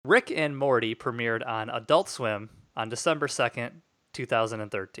Rick and Morty premiered on Adult Swim on December 2nd,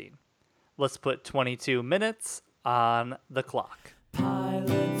 2013. Let's put 22 minutes on the clock.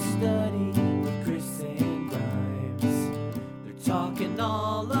 Pilot study with Chris and Grimes. They're talking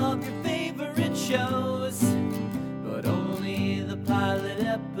all of your favorite shows, but only the pilot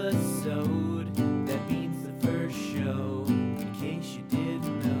episode. That means the first show, in case you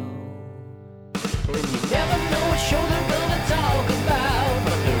didn't know. And you never know what show they're gonna talk about,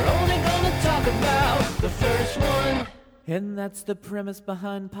 but they're only gonna talk about the first one. And that's the premise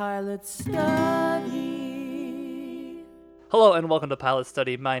behind Pilot Study. Hello and welcome to Pilot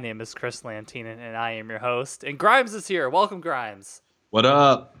Study. My name is Chris Lantinen and I am your host. And Grimes is here. Welcome, Grimes. What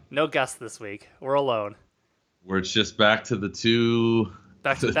up? No guest this week. We're alone. We're just back to the two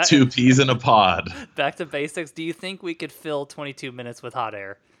Back two peas in a pod. Back to basics. Do you think we could fill 22 minutes with hot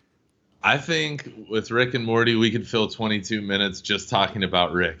air? I think with Rick and Morty, we could fill 22 minutes just talking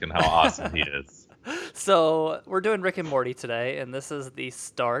about Rick and how awesome he is. So we're doing Rick and Morty today, and this is the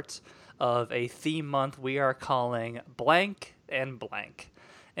start of a theme month we are calling Blank and Blank.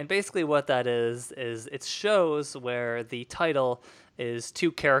 And basically what that is it's shows where the title is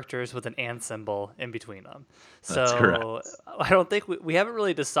two characters with an and symbol in between them. That's correct. I don't think we haven't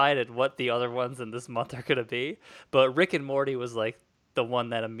really decided what the other ones in this month are going to be, but Rick and Morty was like the one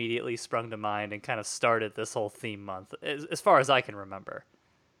that immediately sprung to mind and kind of started this whole theme month, as far as I can remember.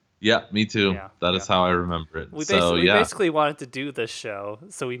 Yeah, me too. Yeah, that is how I remember it. We basically wanted to do this show,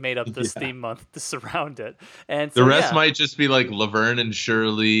 so we made up this theme month to surround it. And so, the rest might just be like Laverne and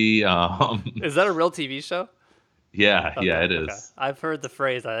Shirley. Is that a real TV show? Yeah, okay, yeah, it is. Okay. I've heard the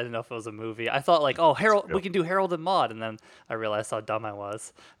phrase. I didn't know if it was a movie. I thought like, oh, Harold, we can do Harold and Maude, and then I realized how dumb I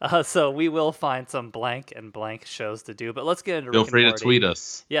was. So we will find some blank and blank shows to do. But let's get into. Feel free to tweet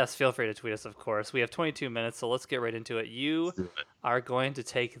us. Yes, feel free to tweet us. Of course, we have 22 minutes, so let's get right into it. You are going to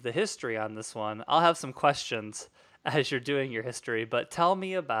take the history on this one. I'll have some questions as you're doing your history, but tell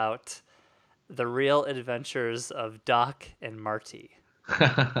me about the real adventures of Doc and Marty.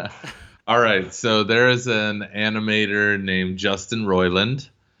 All right, so there is an animator named Justin Roiland.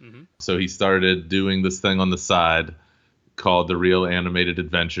 Mm-hmm. So he started doing this thing on the side called The Real Animated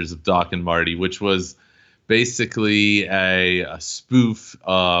Adventures of Doc and Marty, which was basically a spoof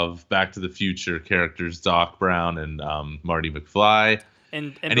of Back to the Future characters Doc Brown and Marty McFly.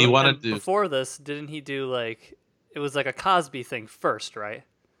 And he wanted to. Before this, didn't he do it was like a Cosby thing first, right?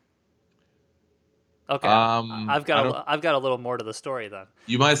 Okay, I've got a little more to the story then.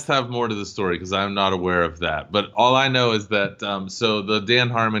 You must have more to the story because I'm not aware of that. But all I know is that so the Dan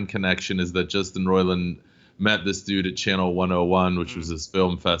Harmon connection is that Justin Roiland met this dude at Channel 101, which was this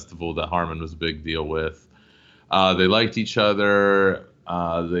film festival that Harmon was a big deal with. They liked each other.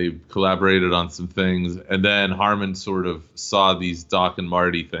 They collaborated on some things, and then Harmon sort of saw these Doc and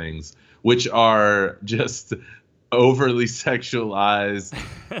Marty things, which are just overly sexualized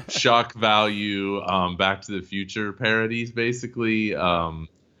shock value Back to the Future parodies, basically, and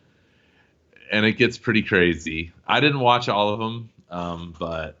it gets pretty crazy. I didn't watch all of them,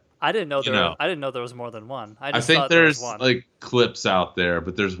 but I didn't know there was more than one. I think there's like clips out there,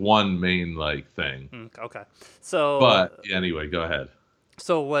 but there's one main thing. Okay, so but anyway, go ahead.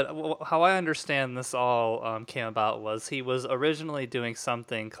 So how I understand this all came about was he was originally doing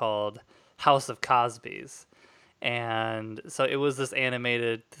something called House of Cosby's. And so it was this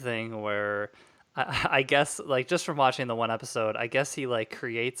animated thing where I guess just from watching the one episode, I guess he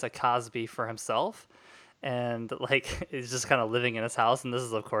creates a Cosby for himself and is just kind of living in his house. And this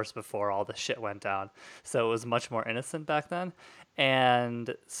is, of course, before all the shit went down. So it was much more innocent back then.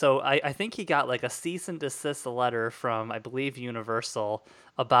 And so I think he got a cease and desist letter from, I believe, Universal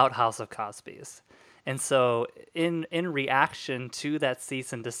about House of Cosby's. And so in reaction to that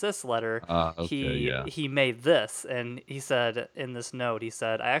cease and desist letter, he made this. And he said in this note, he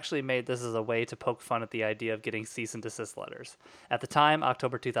said, I actually made this as a way to poke fun at the idea of getting cease and desist letters. At the time,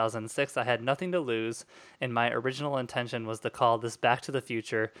 October 2006, I had nothing to lose. And my original intention was to call this Back to the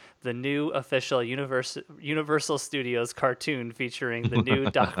Future, the new official Universal Studios cartoon featuring the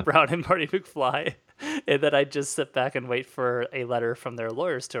new Doc Brown and Marty McFly. And then I'd just sit back and wait for a letter from their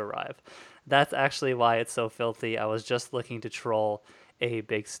lawyers to arrive. That's actually why it's so filthy. I was just looking to troll a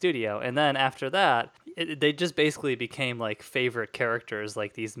big studio. And then after that, they just basically became favorite characters,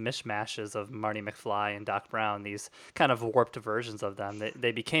 these mishmashes of Marty McFly and Doc Brown, these kind of warped versions of them.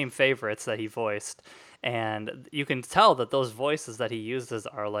 They became favorites that he voiced. And you can tell that those voices that he uses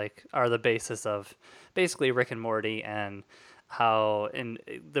are the basis of basically Rick and Morty, and how in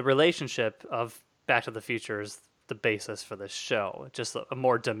the relationship of Back to the Future is the basis for this show. Just a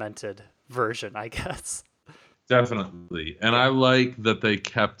more demented version, I guess. Definitely. And I like that they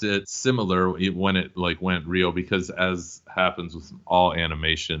kept it similar when it like went real, because as happens with all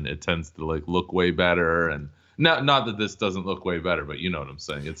animation, it tends to like look way better. And not that this doesn't look way better, but you know what I'm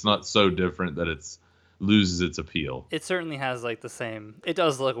saying. It's not so different that it's loses its appeal. It certainly has like the same. It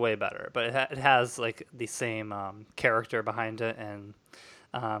does look way better, but it has like the same character behind it, and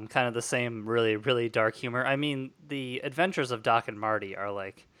kind of the same really really dark humor. I mean, the Adventures of Doc and Marty are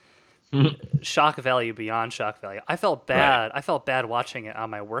like shock value beyond shock value. I felt bad. Right. I felt bad watching it on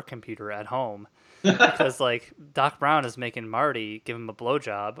my work computer at home because like Doc Brown is making Marty give him a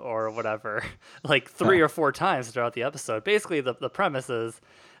blowjob or whatever, like 3 or 4 times throughout the episode. Basically, the premise is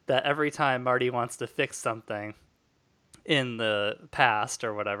that every time Marty wants to fix something in the past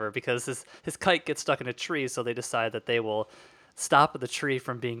or whatever, because his kite gets stuck in a tree, so they decide that they will stop the tree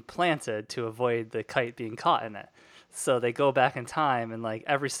from being planted to avoid the kite being caught in it. So they go back in time, and like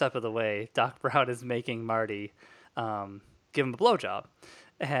every step of the way, Doc Brown is making Marty give him a blowjob.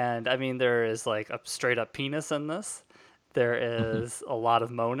 And I mean, there is like a straight up penis in this. There is a lot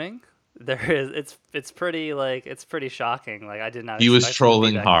of moaning. There is it's pretty like it's pretty shocking. Like I did not. He was expect him to be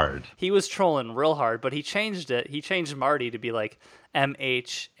trolling that- hard. He was trolling real hard, but he changed it. He changed Marty to be like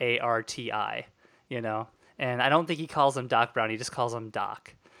MHARTI, you know. And I don't think he calls him Doc Brown. He just calls him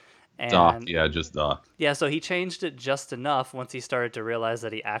Doc. And Doc, yeah, just Doc. yeah, so he changed it just enough once he started to realize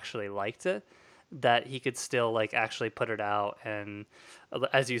that he actually liked it, that he could still like actually put it out and,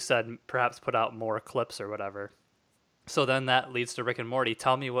 as you said, perhaps put out more clips or whatever. So then that leads to Rick and Morty.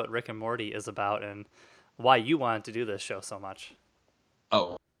 Tell me what Rick and Morty is about and why you wanted to do this show so much.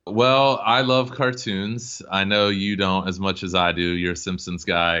 Oh, well, I love cartoons. I know you don't as much as I do. You're a Simpsons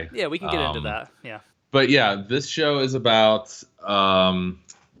guy. Yeah, we can get into that. Yeah. But yeah, this show is about,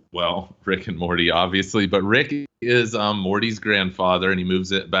 well, Rick and Morty, obviously. But Rick is Morty's grandfather, and he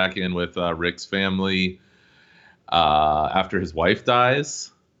moves it back in with Rick's family after his wife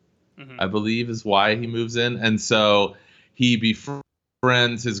dies, I believe is why he moves in. And so he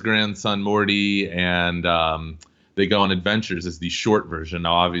befriends his grandson, Morty, and they go on adventures as the short version.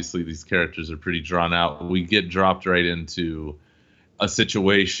 Now, obviously, these characters are pretty drawn out. We get dropped right into a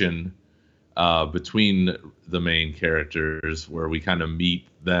situation between the main characters where we kind of meet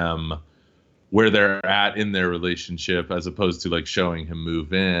them where they're at in their relationship, as opposed to like showing him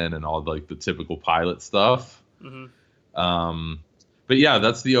move in and all like the typical pilot stuff. But yeah,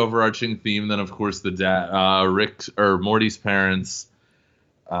 that's the overarching theme. Then of course the Rick or Morty's parents,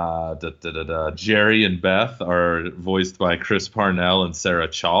 Jerry and Beth, are voiced by Chris Parnell and Sarah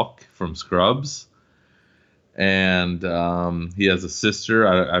Chalke from Scrubs. And he has a sister.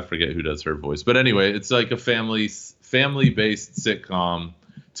 I forget who does her voice, but anyway, it's like a family-based sitcom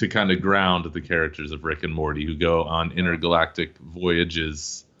to kind of ground the characters of Rick and Morty, who go on intergalactic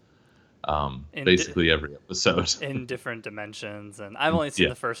voyages, basically every episode in different dimensions. And I've only seen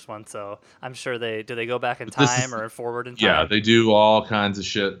the first one, so I'm sure do they go back in This time is- or forward in time? Yeah, they do all kinds of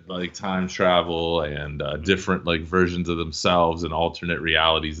shit like time travel and different like versions of themselves and alternate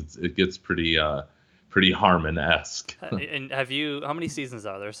realities. It gets pretty Harmon-esque. And how many seasons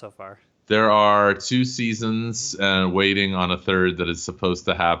are there so far? There are 2 seasons and waiting on a third that is supposed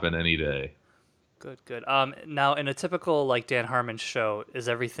to happen any day. Good. Now in a typical like Dan Harmon show, is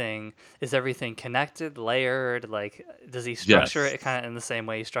everything connected, layered? Like, does he structure Yes. it kind of in the same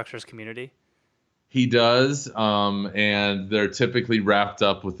way he structures Community? He does, and they're typically wrapped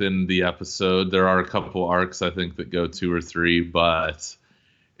up within the episode. There are a couple arcs, I think, that go 2 or 3, but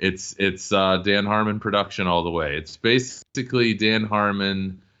it's Dan Harmon production all the way. It's basically Dan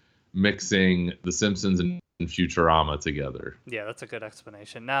Harmon mixing The Simpsons and Futurama together. Yeah, that's a good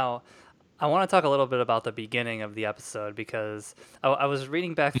explanation. Now, I want to talk a little bit about the beginning of the episode, because I was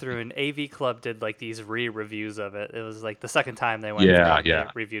reading back through, and AV Club did like these re-reviews of it. It was like the second time they went through and they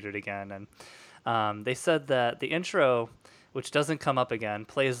reviewed it again, and they said that the intro, which doesn't come up again,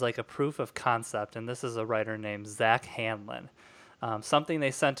 plays like a proof of concept, and this is a writer named Zach Hanlon. Something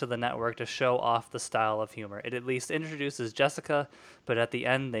they sent to the network to show off the style of humor. It at least introduces Jessica, but at the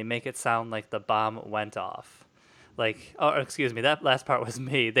end they make it sound like the bomb went off. Like, oh, excuse me, that last part was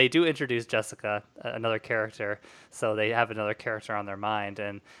me. They do introduce Jessica, another character, so they have another character on their mind.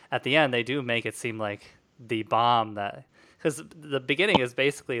 And at the end, they do make it seem like the bomb that... Because the beginning is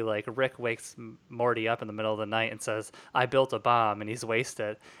basically like Rick wakes Morty up in the middle of the night and says, I built a bomb, and he's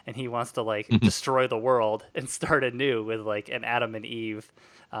wasted, and he wants to like destroy the world and start anew with like an Adam and Eve,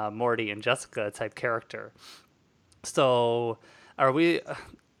 Morty and Jessica type character. So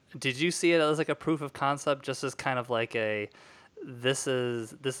did you see it as like a proof of concept, just as kind of like this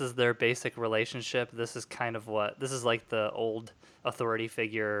is their basic relationship? This is like the old authority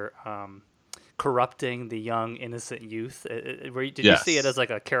figure, corrupting the young innocent youth. Did you see it Yes. as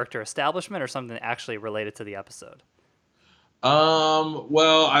like a character establishment or something actually related to the episode?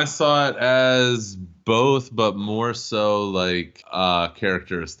 Well, I saw it as both, but more so like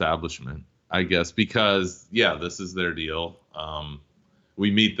character establishment, I guess, because yeah, this is their deal. We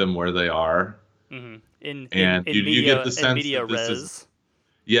meet them where they are, Hmm. and you get the In sense media that this is res.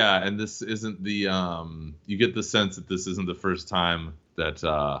 yeah, and this isn't the you get the sense that this isn't the first time that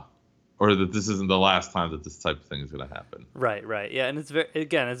or that this isn't the last time that this type of thing is going to happen. Right, right. Yeah, and it's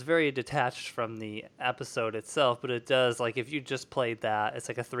very detached from the episode itself, but it does, like, if you just played that, it's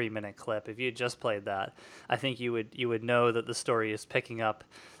like a 3-minute clip. If you just played that, I think you would know that the story is picking up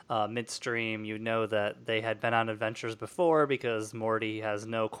midstream. You know that they had been on adventures before because Morty has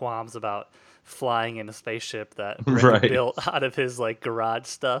no qualms about flying in a spaceship that Rick Right. built out of his like garage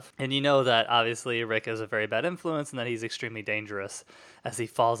stuff. And you know that obviously Rick is a very bad influence and that he's extremely dangerous as he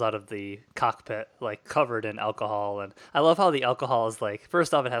falls out of the cockpit like covered in alcohol. And I love how the alcohol is like,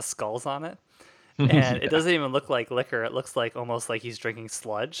 first off, it has skulls on it, and it doesn't even look like liquor. It looks like almost like he's drinking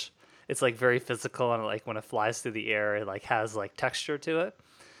sludge. It's like very physical, and like when it flies through the air, it like has like texture to it.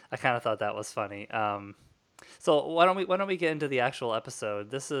 I kind of thought that was funny. So why don't we get into the actual episode?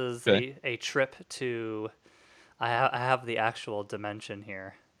 This is Okay. a trip to. I have the actual dimension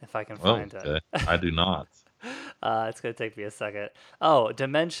here if I can Oh, find it. okay. I do not. It's gonna take me a second. Oh,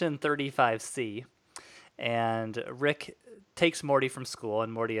 dimension 35C. And Rick takes Morty from school,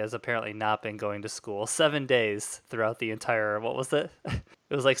 and Morty has apparently not been going to school 7 days throughout the entire. What was it?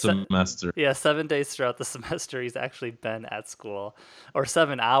 It was like Semester. yeah, 7 days throughout the semester. He's actually been at school, or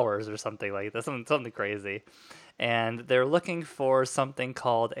 7 hours, or something like that. Something crazy. And they're looking for something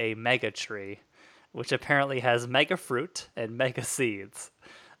called a mega tree, which apparently has mega fruit and mega seeds.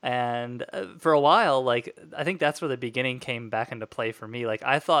 And for a while, like I think that's where the beginning came back into play for me. Like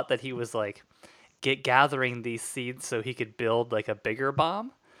I thought that he was like gathering these seeds so he could build like a bigger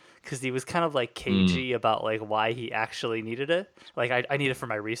bomb, because he was kind of like cagey about like why he actually needed it. Like I need it for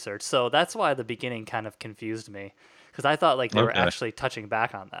my research, so that's why the beginning kind of confused me, because I thought like they were Okay. actually touching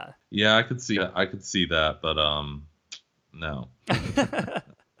back on that. Yeah, I could see that, but no.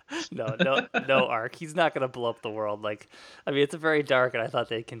 No, Ark. He's not gonna blow up the world. Like, I mean, it's very dark, and I thought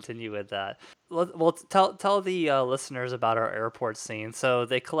they'd continue with that. Well, tell the listeners about our airport scene. So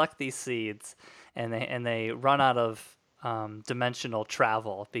they collect these seeds, and they run out of dimensional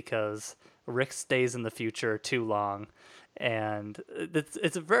travel because Rick stays in the future too long, and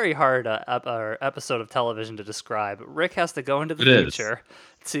it's a very hard episode of television to describe. Rick has to go into the It is. future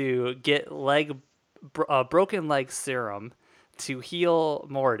to get broken leg serum to heal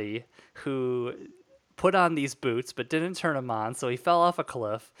Morty, who put on these boots but didn't turn them on, so he fell off a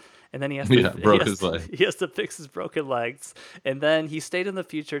cliff. And then he has to, broke his leg. He has to fix his broken legs. And then he stayed in the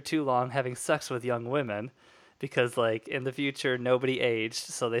future too long having sex with young women because, like, in the future, nobody aged.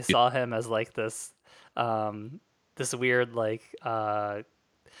 So they saw him as, like, this weird, like, I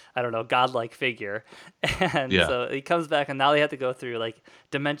don't know, godlike figure. And Yeah. so he comes back, and now they have to go through, like,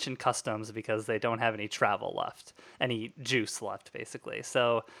 dimension customs because they don't have any travel left, any juice left, basically.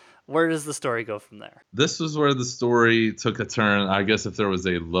 So where does the story go from there? This was where the story took a turn. I guess if there was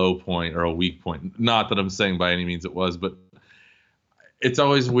a low point or a weak point, not that I'm saying by any means it was, but it's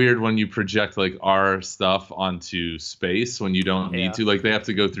always weird when you project like our stuff onto space when you don't Yeah. need to. Like they have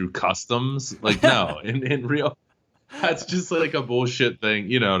to go through customs. Like no, in real, that's just like a bullshit thing.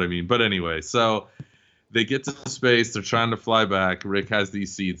 You know what I mean? But anyway, so they get to space. They're trying to fly back. Rick has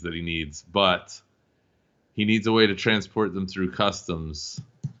these seeds that he needs, but he needs a way to transport them through customs.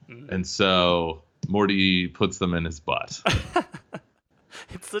 And so Morty puts them in his butt.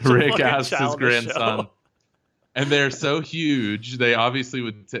 It's such a Rick fucking asks his childish grandson, show. and they're so huge, they obviously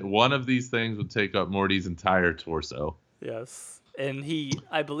would one of these things would take up Morty's entire torso. Yes. And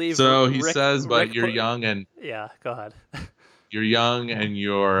I believe. So he Rick- says, but Rick you're put- young and Yeah, go ahead.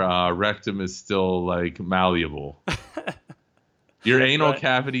 your rectum is still like malleable. Your anal Right.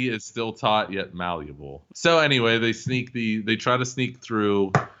 cavity is still taut yet malleable. So anyway, they try to sneak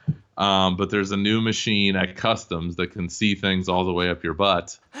through, but there's a new machine at customs that can see things all the way up your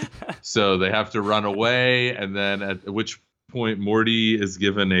butt. So they have to run away, and then at which point Morty is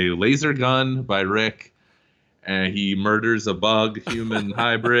given a laser gun by Rick, and he murders a bug human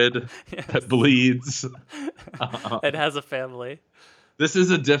hybrid that bleeds. It has a family. This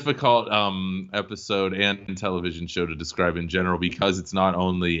is a difficult episode and television show to describe in general because it's not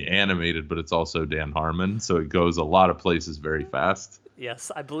only animated, but it's also Dan Harmon. So it goes a lot of places very fast.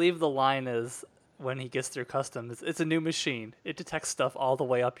 Yes, I believe the line is, when he gets through customs. It's a new machine. It detects stuff all the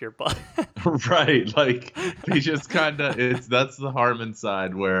way up your butt. Right, like they just kind of that's the Harmon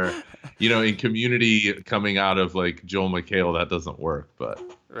side where, in Community coming out of like Joel McHale, that doesn't work, but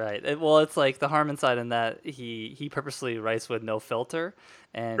Right. Well, it's like the Harmon side in that he purposely writes with no filter,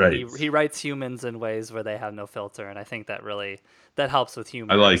 and right. he writes humans in ways where they have no filter, and I think that helps with I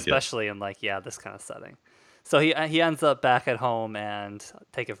humor, like it. especially in like this kind of setting. So he ends up back at home and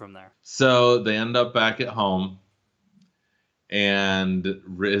take it from there. So they end up back at home, and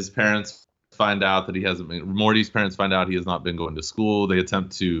his parents find out that Morty's parents find out he has not been going to school. They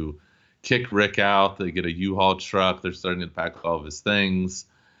attempt to kick Rick out. They get a U-Haul truck. They're starting to pack all of his things.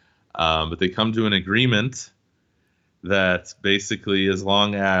 But they come to an agreement that basically as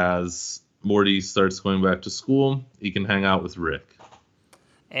long as Morty starts going back to school, he can hang out with Rick.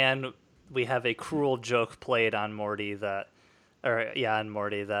 And we have a cruel joke played on Morty that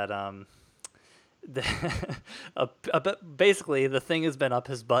basically the thing has been up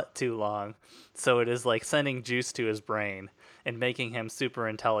his butt too long, so it is like sending juice to his brain and making him super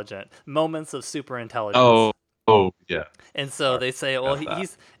intelligent. Moments of super intelligence. Oh yeah. And so they say, well, Got that.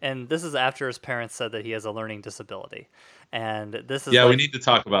 he's, and this is after his parents said that he has a learning disability. And this is we need to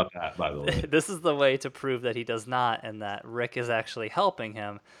talk about that, by the way. this is the way to prove that he does not, and that Rick is actually helping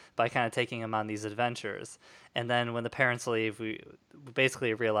him by kind of taking him on these adventures. And then when the parents leave, we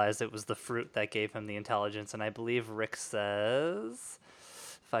basically realize it was the fruit that gave him the intelligence. And I believe Rick says,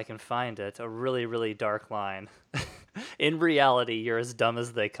 if I can find it, a really, really dark line. In reality, you're as dumb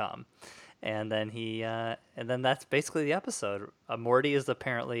as they come. And then and then that's basically the episode. Morty is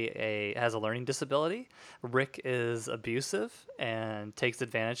apparently has a learning disability. Rick is abusive and takes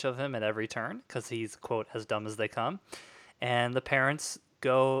advantage of him at every turn because he's, quote, as dumb as they come. And the parents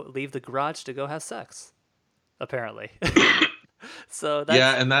leave the garage to go have sex, apparently. So that's,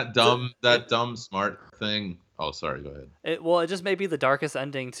 and that dumb smart thing. Oh, sorry. Go ahead. it just may be the darkest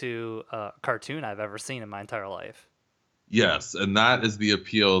ending to a cartoon I've ever seen in my entire life. Yes, and that is the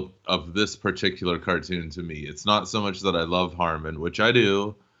appeal of this particular cartoon to me. It's not so much that I love Harmon, which I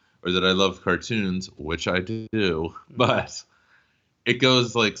do, or that I love cartoons, which I do, but it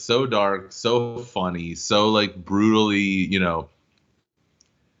goes like so dark, so funny, so like brutally,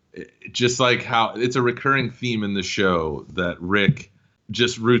 just like how it's a recurring theme in the show that Rick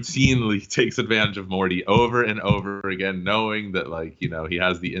just routinely takes advantage of Morty over and over again, knowing that like, he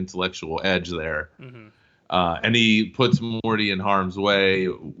has the intellectual edge there. Mm-hmm. And he puts Morty in harm's way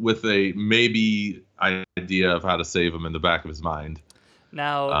with a maybe idea of how to save him in the back of his mind.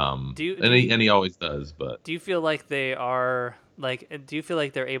 Now, he always does. But do you feel like they are do you feel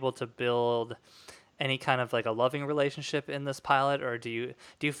like they're able to build any kind of like a loving relationship in this pilot, or do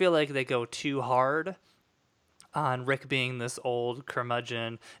you feel like they go too hard on Rick being this old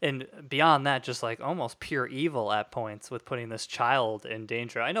curmudgeon, and beyond that, just like almost pure evil at points with putting this child in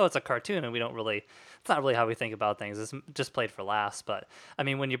danger? I know it's a cartoon and it's not really how we think about things. It's just played for laughs. But I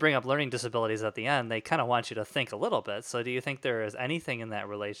mean, when you bring up learning disabilities at the end, they kind of want you to think a little bit. So do you think there is anything in that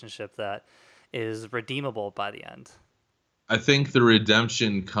relationship that is redeemable by the end? I think the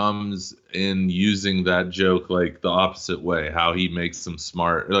redemption comes in using that joke like the opposite way, how he makes them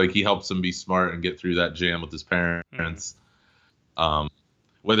smart, like he helps them be smart and get through that jam with his parents.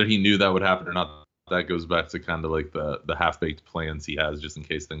 Whether he knew that would happen or not, that goes back to kind of like the half-baked plans he has just in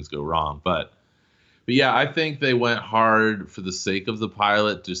case things go wrong. But yeah, I think they went hard for the sake of the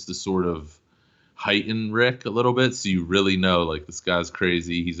pilot, just to sort of heighten Rick a little bit, so you really know like this guy's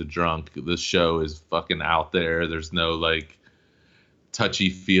crazy, he's a drunk, this show is fucking out there. There's no like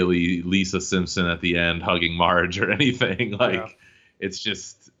touchy-feely Lisa Simpson at the end hugging Marge or anything. Like, it's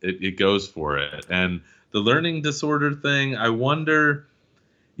just it goes for it. And the learning disorder thing, I wonder,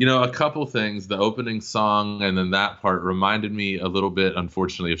 a couple things. The opening song and then that part reminded me a little bit,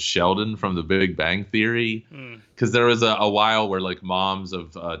 unfortunately, of Sheldon from The Big Bang Theory, because there was a while where like moms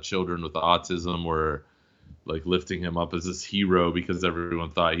of children with autism were like lifting him up as this hero because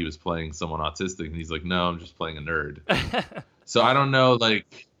everyone thought he was playing someone autistic, and he's like, no, I'm just playing a nerd. So I don't know,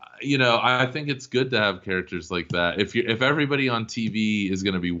 like, I think it's good to have characters like that. If everybody on TV is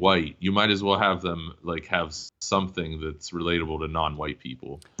going to be white, you might as well have them like have something that's relatable to non-white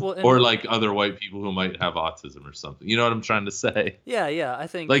people, or like other white people who might have autism or something. You know what I'm trying to say? Yeah, I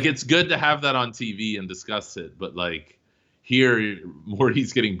think like it's good to have that on TV and discuss it, but like here,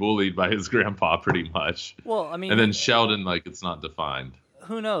 Morty's getting bullied by his grandpa pretty much. Well, I mean, and then Sheldon, like, it's not defined.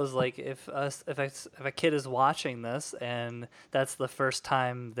 Who knows? Like, if a kid is watching this and that's the first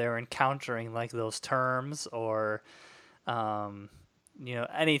time they're encountering like those terms, or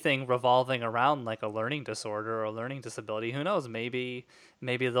anything revolving around like a learning disorder or a learning disability, who knows? Maybe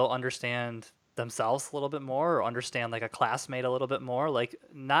they'll understand themselves a little bit more or understand like a classmate a little bit more. Like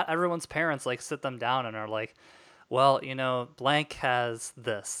not everyone's parents like sit them down and are like, well, blank has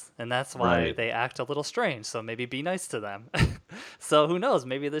this, and that's why Right. they act a little strange. So maybe be nice to them. So who knows?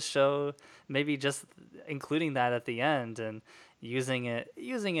 Maybe this show, maybe just including that at the end and using it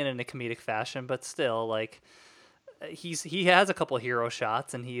in a comedic fashion, but still like he has a couple hero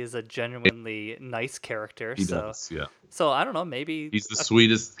shots and he is a genuinely nice character. He So does. Yeah. so I don't know, maybe He's the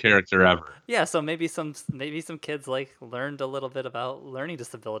sweetest character ever. yeah, so maybe some kids like learned a little bit about learning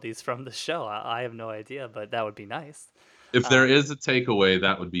disabilities from the show. I have no idea, but that would be nice. If there is a takeaway,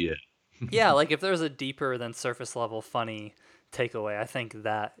 that would be it. Yeah, like if there's a deeper than surface level funny takeaway, I think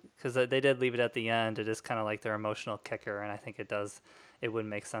that because they did leave it at the end, it is kind of like their emotional kicker, and I think it would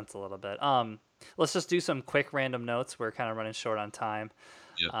make sense a little bit. Let's just do some quick random notes. We're kind of running short on time.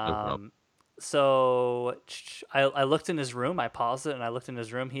 Yeah, no problem. So I looked in his room. I paused it and I looked in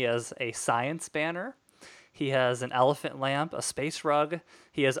his room. He has a science banner. He has an elephant lamp, a space rug.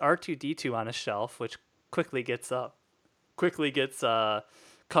 He has R2D2 on a shelf, which quickly gets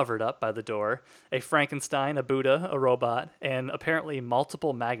covered up by the door. A Frankenstein, a Buddha, a robot, and apparently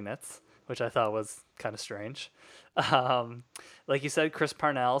multiple magnets, which I thought was kind of strange. Like you said, Chris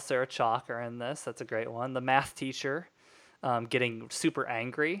Parnell, Sarah Chalk are in this. That's a great one. The math teacher, getting super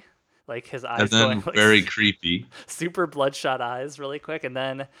angry, like his eyes And then going like very creepy. super bloodshot eyes really quick, and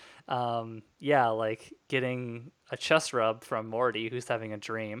then yeah, like getting a chest rub from Morty, who's having a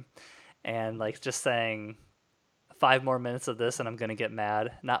dream, and like just saying 5 more minutes of this and I'm gonna get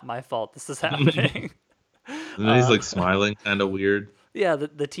mad. Not my fault. This is happening. And then he's like smiling, kind of weird. Yeah,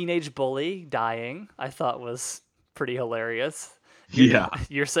 the teenage bully dying, I thought was pretty hilarious. Yeah.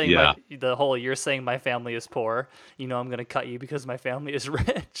 You're saying Yeah. you're saying my family is poor. I'm gonna cut you because my family is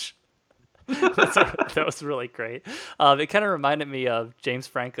rich. That was really great. It kind of reminded me of James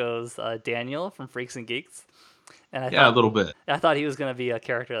Franco's Daniel from Freaks and Geeks, and Yeah, a little bit. I thought he was going to be a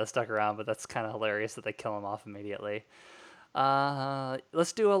character that stuck around, but that's kind of hilarious that they kill him off immediately.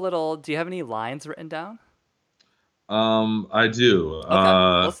 Let's do a little. Do you have any lines written down? I do.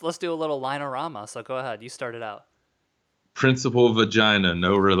 Okay, let's do a little line-orama. So go ahead. You start it out. Principal vagina,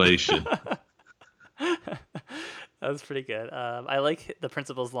 no relation. That was pretty good. I like the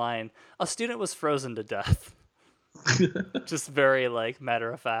principal's line. A student was frozen to death. Just very like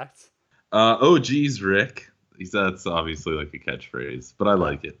matter of fact. Oh, geez, Rick. That's obviously like a catchphrase, but I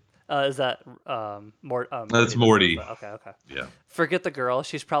like it. Is that That's Morty. Okay. Yeah. Forget the girl.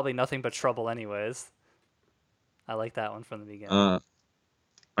 She's probably nothing but trouble anyways. I like that one from the beginning.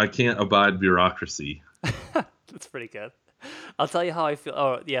 I can't abide bureaucracy. That's pretty good. I'll tell you how I feel.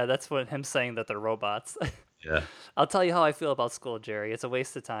 Oh, yeah, that's what him saying that they're robots. Yeah. I'll tell you how I feel about school, Jerry. It's a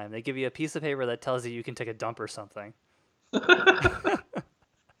waste of time. They give you a piece of paper that tells you can take a dump or something.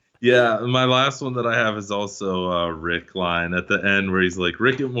 Yeah, my last one that I have is also a Rick line at the end where he's like,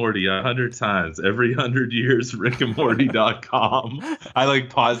 Rick and Morty 100 times, every 100 years, rickandmorty.com. I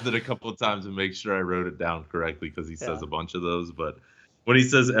like paused it a couple of times to make sure I wrote it down correctly because he says a bunch of those. But when he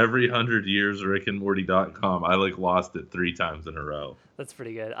says every 100 years, rickandmorty.com, I like lost it 3 times in a row. That's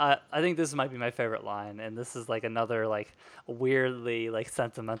pretty good. I think this might be my favorite line, and this is like another like weirdly like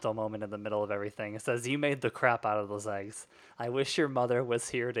sentimental moment in the middle of everything. It says, "You made the crap out of those eggs. I wish your mother was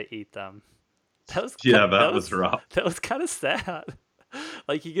here to eat them." That was rough. That was kind of sad.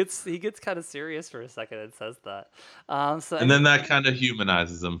 Like he gets kind of serious for a second and says that. And then that kind of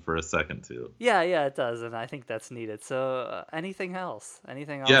humanizes him for a second too. Yeah, it does, and I think that's needed. So anything else?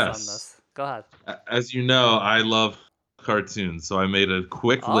 Anything else Yes. on this? Go ahead. As you know, I love cartoons, so I made a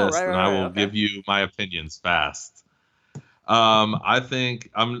quick list, and I will give you my opinions fast. I think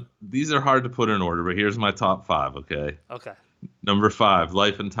these are hard to put in order, but here's my top 5. Okay. Okay. Number 5,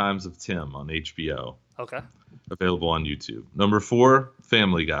 Life and Times of Tim on HBO. Okay. Available on YouTube. Number 4,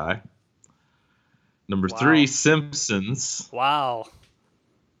 Family Guy. Number 3, Simpsons. Wow.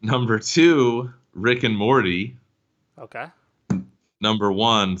 Number 2, Rick and Morty. Okay. Number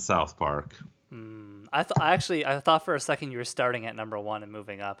 1, South Park. I thought for a second you were starting at number 1 and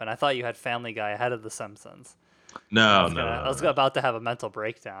moving up, and I thought you had Family Guy ahead of The Simpsons. No. I was about to have a mental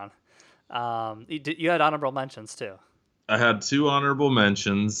breakdown. You had honorable mentions too. I had 2 honorable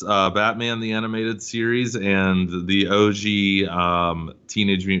mentions: Batman the Animated Series and the OG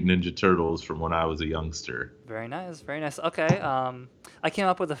Teenage Mutant Ninja Turtles from when I was a youngster. Very nice, very nice. Okay, I came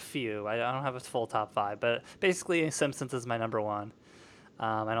up with a few. I don't have a full top 5, but basically Simpsons is my number 1.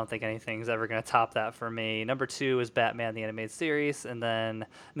 I don't think anything's ever going to top that for me. Number 2 is Batman the Animated Series, and then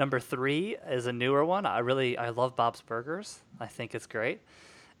number 3 is a newer one. I love Bob's Burgers. I think it's great,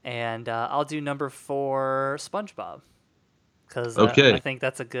 and I'll do number 4, SpongeBob, because I think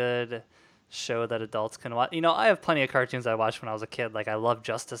that's a good show that adults can watch. I have plenty of cartoons I watched when I was a kid. Like I love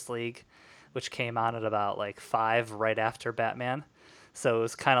Justice League, which came on at about like 5 right after Batman. So it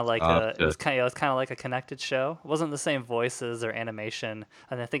was kind of like it was kind of like a connected show. It wasn't the same voices or animation,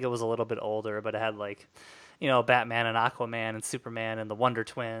 and I think it was a little bit older, but it had like, Batman and Aquaman and Superman and the Wonder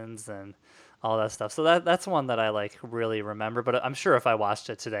Twins and all that stuff. So that's one that I like really remember. But I'm sure if I watched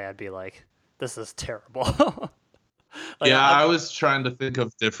it today, I'd be like, this is terrible. Yeah, I was trying to think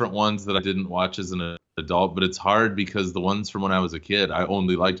of different ones that I didn't watch as an adult, but it's hard because the ones from when I was a kid, I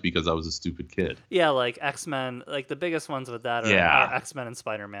only liked because I was a stupid kid. Yeah, like X-Men, like the biggest ones with that are X-Men and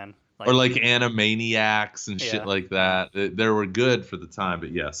Spider-Man. Or like Animaniacs and shit like that. They were good for the time,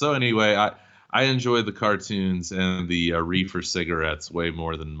 but yeah. So anyway, I enjoy the cartoons and the reefer cigarettes way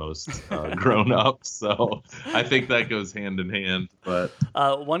more than most grown-ups. So I think that goes hand in hand. But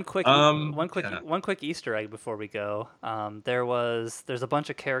one quick Easter egg before we go. There's a bunch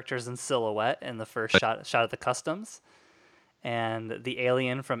of characters in silhouette in the first shot at the customs, and the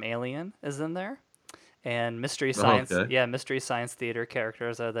alien from Alien is in there, and Mystery Science Theater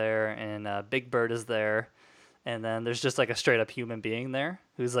characters are there, and Big Bird is there. And then there's just like a straight up human being there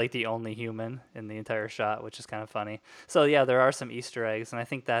who's like the only human in the entire shot, which is kind of funny. So yeah, there are some Easter eggs, and I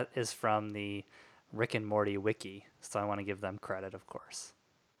think that is from the Rick and Morty wiki. So I want to give them credit, of course.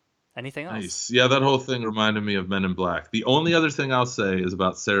 Anything else? Nice. Yeah, that whole thing reminded me of Men in Black. The only other thing I'll say is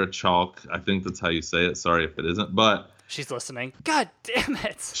about Sarah Chalk. I think that's how you say it. Sorry if it isn't, but she's listening. God damn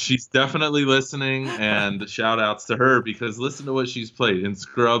it. She's definitely listening, and shout outs to her because listen to what she's played in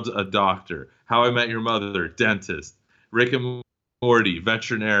Scrubs, a doctor. How I Met Your Mother, dentist. Rick and Morty,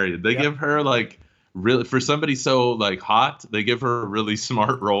 veterinarian. They give her like really, for somebody so like hot, they give her really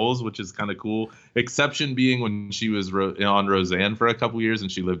smart roles, which is kind of cool. Exception being when she was on Roseanne for a couple years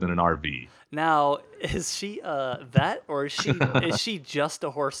and she lived in an RV. Now, is she a vet or is she just a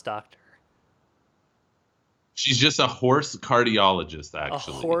horse doctor? She's just a horse cardiologist,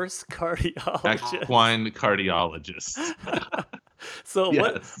 actually. A horse cardiologist. Equine cardiologist. So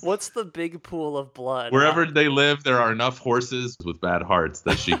what's the big pool of blood? Wherever they live, there are enough horses with bad hearts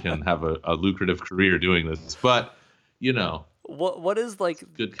that she can have a lucrative career doing this. But, what is like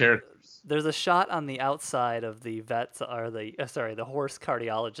good characters. There's a shot on the outside of the the horse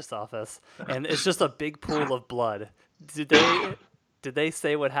cardiologist's office, and it's just a big pool of blood. Did they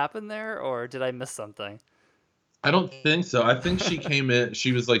say what happened there, or did I miss something? I don't think so. I think she came in.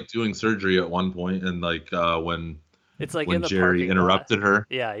 She was like doing surgery at one point, and like when in the Jerry interrupted her.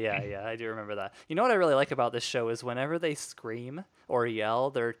 Yeah. I do remember that. You know what I really like about this show is whenever they scream or yell,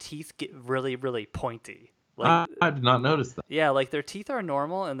 their teeth get really, really pointy. Like, I did not notice that. Yeah, like their teeth are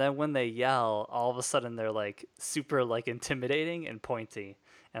normal, and then when they yell, all of a sudden they're like super like intimidating and pointy,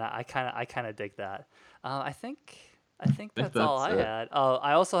 and I kind of dig that. I think that's all I had. Oh,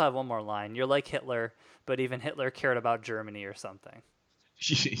 I also have one more line. You're like Hitler, but even Hitler cared about Germany or something.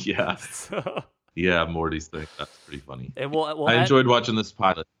 Yeah. Yeah, Morty's thing. That's pretty funny. And I enjoyed watching this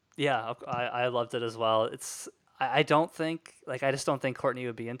pilot. Yeah, I loved it as well. I just don't think Courtney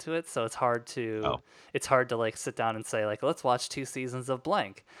would be into it, so it's hard to like sit down and say like, let's watch 2 seasons of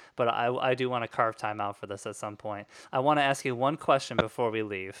blank. But I do want to carve time out for this at some point. I want to ask you one question before we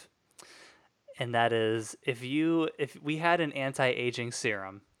leave, and that is if we had an anti-aging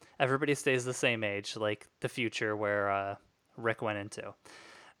serum, everybody stays the same age, like the future where Rick went into.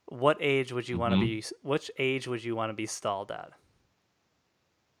 What age would you want to be? Which age would you want to be stalled at?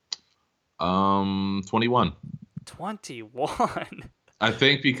 21. 21. I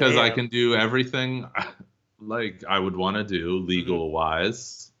think because I can do everything like I would want to do legal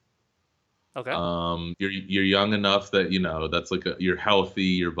wise. Okay. You're young enough that that's like you're healthy.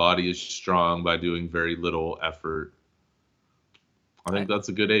 Your body is strong by doing very little effort. I think that's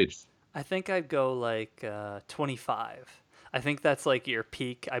a good age. I think I'd go like 25. I think that's like your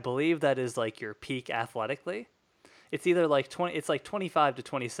peak. I believe that is like your peak athletically. It's either like 20. It's like 25 to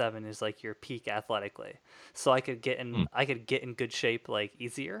 27 is like your peak athletically. So I could get in good shape like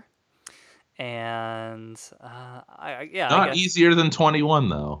easier. And I guess. Easier than 21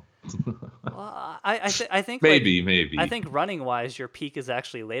 though. Well, I think maybe. I think running wise, your peak is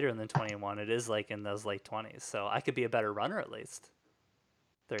actually later than 21. It is like in those late 20s. So I could be a better runner at least.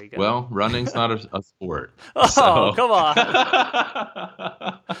 There you go. Well, running's not a sport. Oh, so. Come on.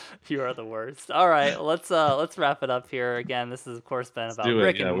 You are the worst. All right, let's wrap it up here. Again, this has of course been about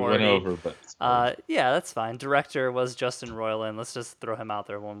Rick and Morty. We went over, but yeah, that's fine. Director was Justin Roiland. Let's just throw him out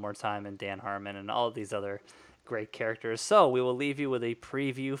there one more time, and Dan Harmon and all of these other great characters. So we will leave you with a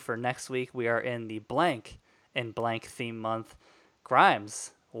preview for next week. We are in the blank and blank theme month.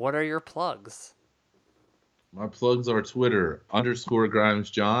 Grimes, what are your plugs? My plugs are Twitter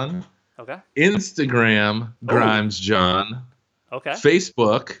 _GrimesJohn. Okay. Instagram, Grimes John. Okay.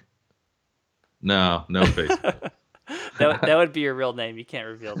 Facebook. No Facebook. that would be your real name. You can't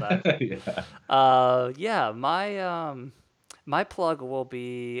reveal that. Yeah. My plug will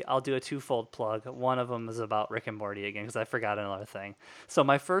be, I'll do a twofold plug. One of them is about Rick and Morty again, because I forgot another thing. So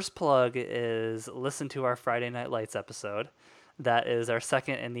my first plug is listen to our Friday Night Lights episode. That is our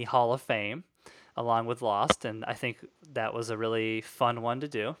second in the Hall of Fame, along with Lost, and I think that was a really fun one to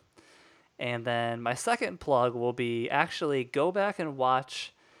do. And then my second plug will be actually go back and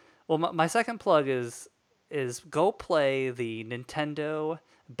watch. Well, my second plug is go play the Nintendo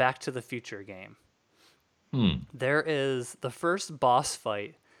Back to the Future game. There is the first boss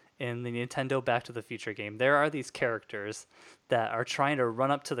fight in the Nintendo Back to the Future game. There are these characters that are trying to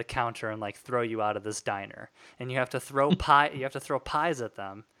run up to the counter and like throw you out of this diner, and you have to throw pies at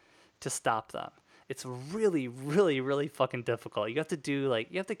them to stop them. It's really, really, really fucking difficult. You have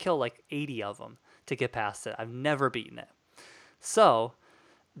to kill like 80 of them to get past it. I've never beaten it. So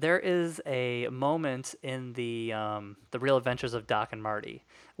there is a moment in the Real Adventures of Doc and Marty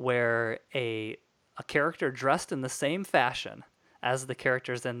where a character dressed in the same fashion as the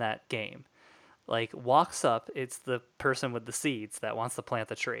characters in that game, like walks up. It's the person with the seeds that wants to plant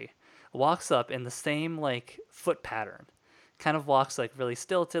the tree. Walks up in the same like foot pattern, kind of walks like really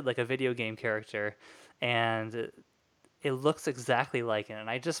stilted, like a video game character, and it looks exactly like it. And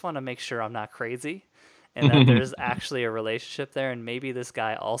I just want to make sure I'm not crazy and that there's actually a relationship there, and maybe this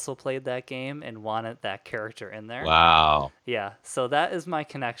guy also played that game and wanted that character in there. Wow. Yeah, so that is my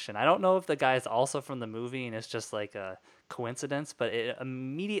connection. I don't know if the guy is also from the movie and it's just like a coincidence, but it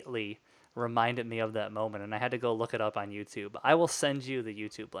immediately reminded me of that moment, and I had to go look it up on YouTube. I will send you the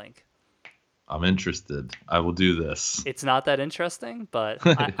YouTube link. I'm interested. I will do this. It's not that interesting, but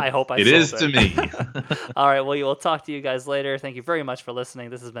I hope I It sold is to me. All right, well, we'll talk to you guys later. Thank you very much for listening.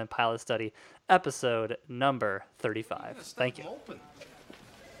 This has been Pilot Study, episode number 35. Thank you.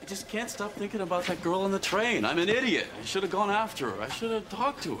 I just can't stop thinking about that girl on the train. I'm an idiot. I should have gone after her. I should have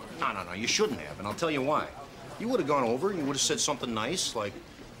talked to her. No, you shouldn't have, and I'll tell you why. You would have gone over and you would have said something nice, like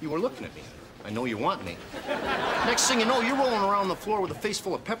you were looking at me. I know you want me. Next thing you know, you're rolling around the floor with a face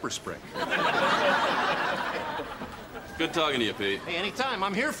full of pepper spray. Good talking to you, Pete. Hey, anytime.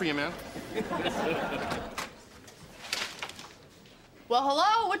 I'm here for you, man. Well,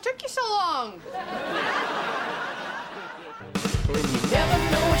 hello. What took you so long? You never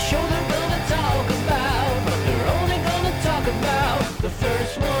know what show they're gonna talk about, but they're only gonna talk about the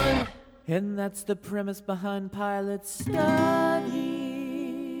first one. And that's the premise behind Pilot Study.